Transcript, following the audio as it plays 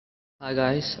Hi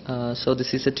guys, so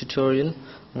this is a tutorial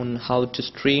on how to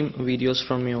stream videos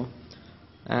from your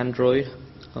Android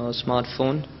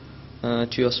smartphone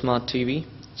to your smart TV.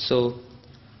 So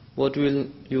what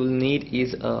you'll need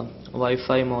is a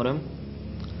Wi-Fi modem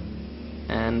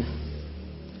and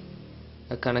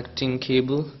a connecting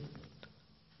cable.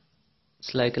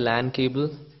 It's like a LAN cable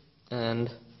and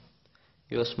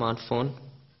your smartphone,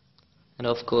 and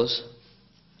of course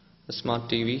a smart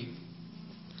TV.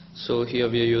 So here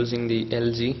we are using the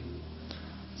LG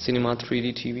Cinema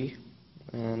 3D TV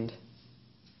and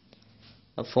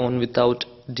a phone without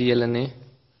DLNA.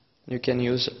 You can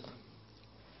use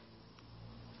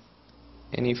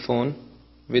any phone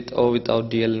with or without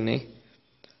DLNA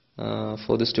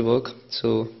for this to work.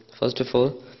 So first of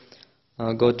all,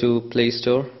 go to Play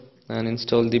Store and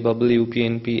install the Bubble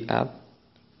UPnP app,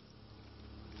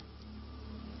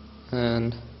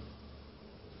 and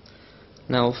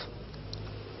now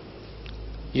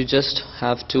you just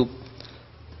have to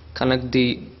connect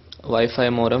the Wi-Fi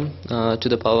modem to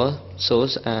the power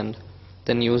source and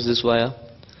then use this wire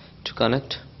to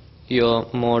connect your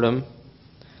modem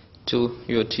to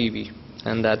your TV,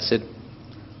 and that's it.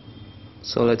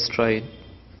 So let's try it.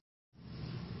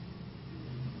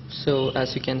 So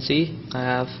as you can see, I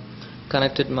have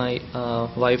connected my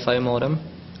Wi-Fi modem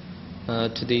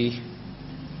to the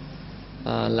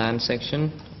LAN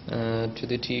section to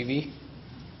the TV.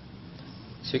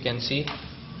 So you can see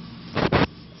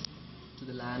to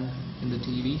the LAN in the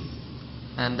TV,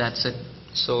 and that's it.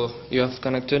 So you have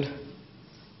connected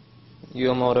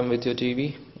your modem with your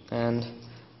TV, and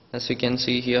as you can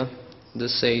see here,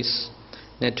 this says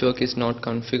network is not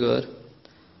configured.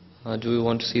 Do you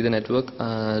want to see the network?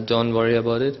 Don't worry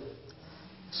about it.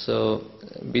 So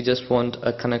we just want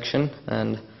a connection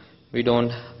and we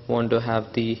don't want to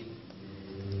have the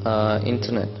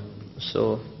internet.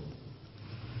 So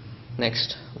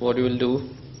next, what you will do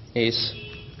is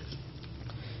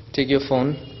take your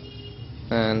phone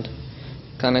and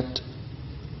connect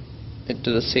it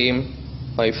to the same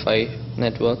Wi-Fi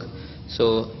network.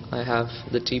 So I have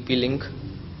the TP-Link.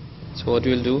 So what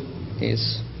you will do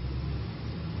is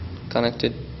connect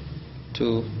it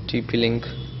to TP-Link.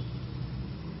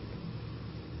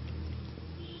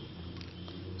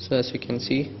 So as you can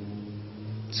see,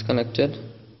 it's connected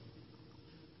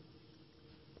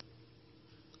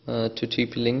to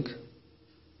TP-Link,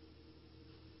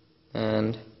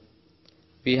 and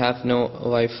we have no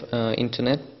Wi-Fi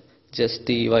internet, just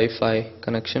the Wi-Fi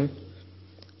connection.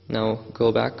 Now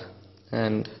go back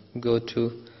and go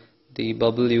to the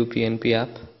Bubble UPnP app.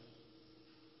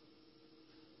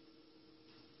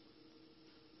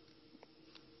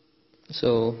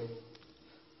 So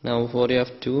now what you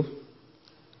have to do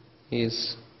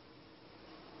is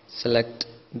select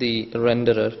the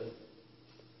renderer.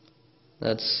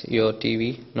 That's your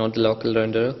TV, not the local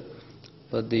renderer,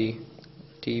 but the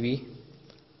TV,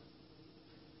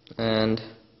 and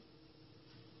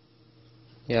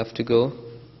you have to go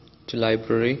to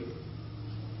library,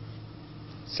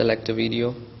 select a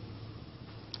video.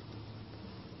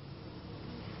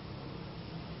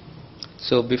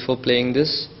 So before playing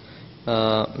this,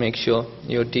 make sure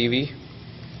your TV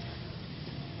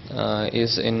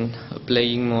is in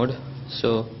playing mode.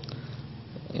 So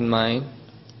in mine,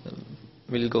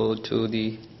 we'll go to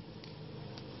the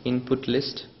input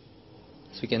list,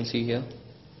 as you can see here.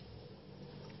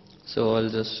 So I'll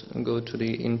just go to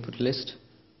the input list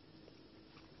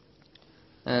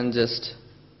and just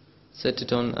set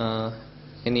it on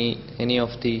any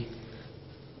of the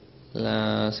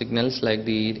signals like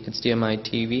the HDMI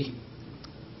TV.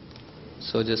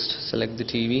 So just select the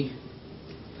TV.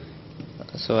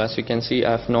 So as you can see,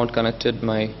 I have not connected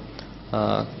my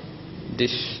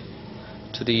dish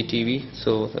to the TV,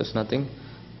 so there's nothing.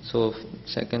 So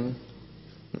second,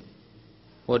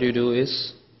 what you do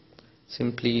is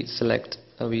simply select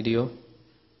a video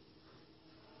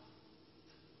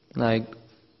like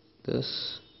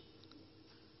this,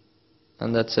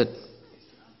 and that's it.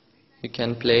 You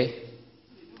can play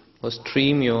or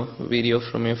stream your video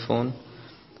from your phone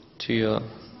to your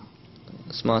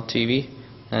smart TV,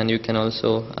 and you can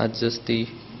also adjust the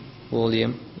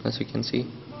volume, as you can see.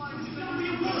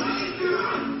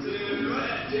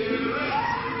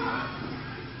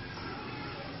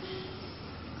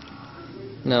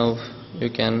 Now you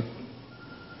can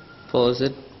pause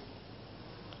it,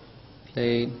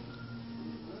 play it,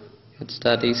 it's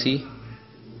that easy.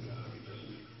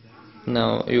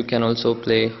 Now you can also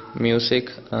play music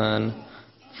and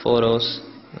photos,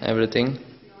 everything.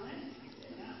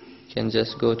 You can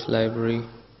just go to library,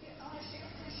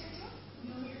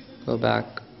 go back,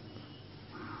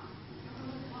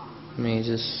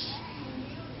 images,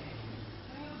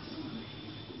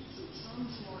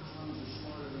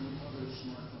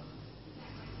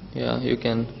 Yeah, you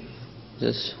can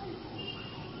just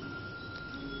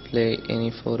play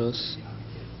any photos.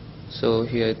 So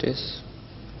here it is.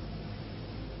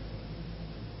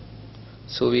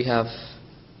 So we have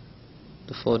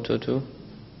the photo too.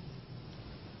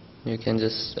 You can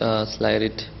just slide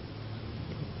it,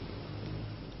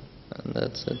 and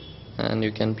that's it. And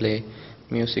you can play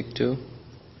music too.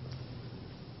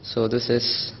 So this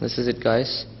is it,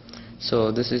 guys.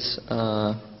 So this is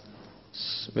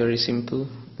very simple,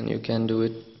 and you can do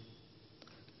it,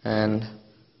 and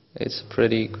it's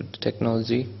pretty good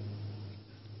technology.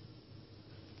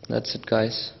 That's it,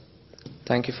 guys.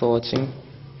 Thank you for watching.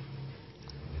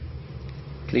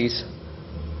 Please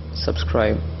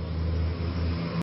subscribe.